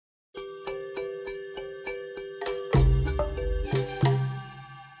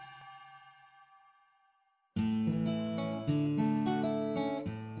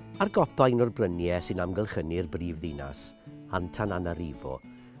Ar gopa un o'r bryniau sy'n amgylchynu'r brif ddinas, Antananarivo,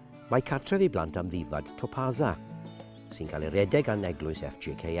 mae cartref I blant Amddifad Topaza, sy'n cael ei redeg gan Eglwys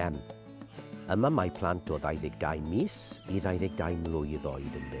FJKM. Yma mae plant o 22 mis I 22 mlwydd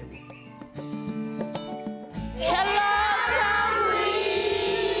oed yn byw.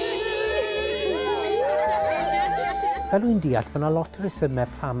 Fel wy'n deall, mae yna lot o resymau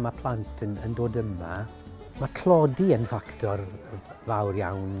pam mae plant yn dod yma. Mae clodi yn ffactor fawr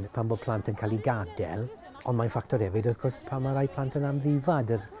iawn pan bod plant yn cael ei gadael, ond mae'n ffactor hefyd wrth gwrs pan mae rai plant yn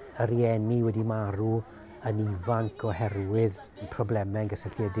amddifad. Yr rieni wedi marw yn ifanc oherwydd problemau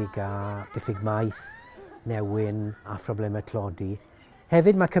gysylltiedig â diffyg maith, newyn a phroblemau clodi.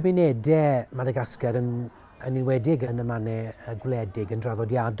 Hefyd mae cymunedau Madagascar yn enwedig yn y mannau gwledig yn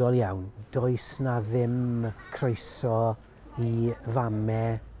draddodiadol iawn. Does na ddim croeso I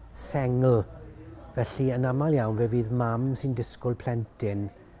famau sengl. Felly yn aml iawn fe fydd mam sy'n disgwyl plentyn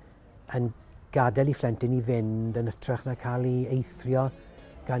yn gadael I phlentyn I fynd yn ytrach na cael ei eithrio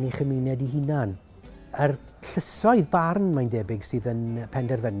gan ei chymuned ei hunan. Yr llysoedd barn mae'n debyg sydd yn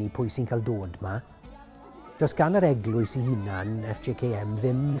penderfynu pwy sy'n cael dod yma. Does gan yr eglwys ei hunan, FJKM,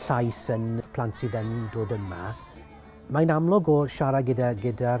 ddim llais yn plant sydd yn dod yma. Mae'n amlwg o siarad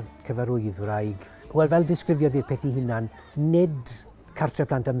gyda'r cyfarwyddwraig. Wel, fel disgrifiodd i'r peth ei hunan, nid cartref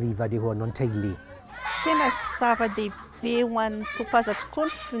plant Amddifad yw hwn, ond teulu. Tena zava-dehibe ho an'ny Topaza tokoa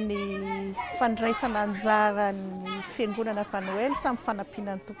ny fandraisana anjara ny fiangonana Fanoely samy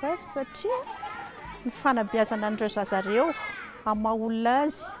fanampiana ny Topaza satria ny fanabeazana an'ireo zazareo amaha-olona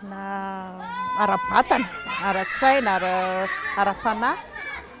azy na ara-batana, ara-tsaina, ara-panahy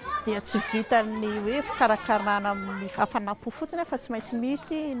dia tsy vitan'ny hoe fikarakarana amin'ny hafanampo fotsiny fa tsy maintsy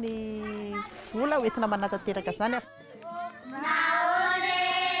misy ny vola hoentina manatanteraka zany.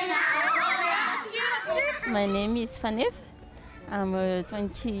 My name is Fanef. I'm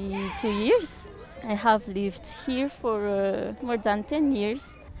 22 years. I have lived here for more than 10 years.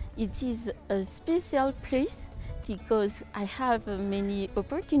 It is a special place because I have many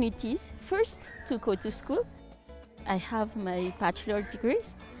opportunities. First, to go to school. I have my bachelor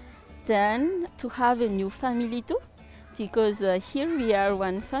degrees. Then, to have a new family too, because here we are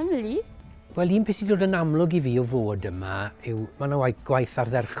one family. Wel, un peth sy'n dod yn amlwg I fi o fod yma yw mae yna gwaith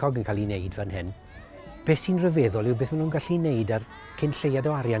ardderchog yn cael ei wneud fan hyn. Beth sy'n rhyfeddol yw beth maen nhw'n gallu wneud ar cyn lleiad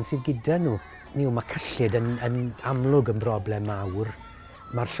o arian sydd gyda nhw. Mae cyllid yn amlwg yn broblem mawr.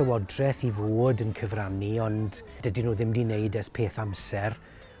 Mae'r llywodraeth I fod yn cyfrannu, ond dydyn nhw ddim wedi wneud ers peth amser.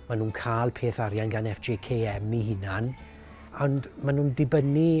 Maen nhw'n cael peth arian gan FJKM I hunan, ond maen nhw'n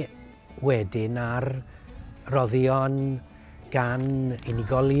dibynnu wedyn ar roddion gan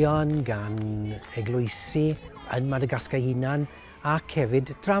unigolion, gan eglwysi yn Madagascar hunan ac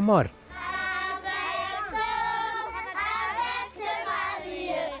hefyd dramor.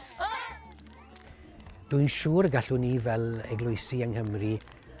 Dwi'n siŵr y gallwn ni fel eglwysi yng Nghymru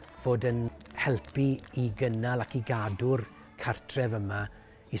fod yn helpu I gynnal ac I gadw'r cartref yma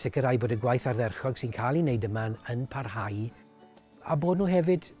I sicrhau bod y gwaith ardderchog sy'n cael ei wneud yma yn parhau a bod nhw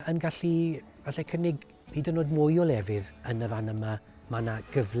hefyd yn gallu falle cynnig hyd yn oed mwy o lefydd yn y fan yma. Mae yna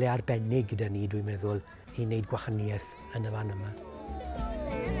gyfle arbennig gyda ni, dwi'n meddwl, I wneud gwahaniaeth yn y fan yma.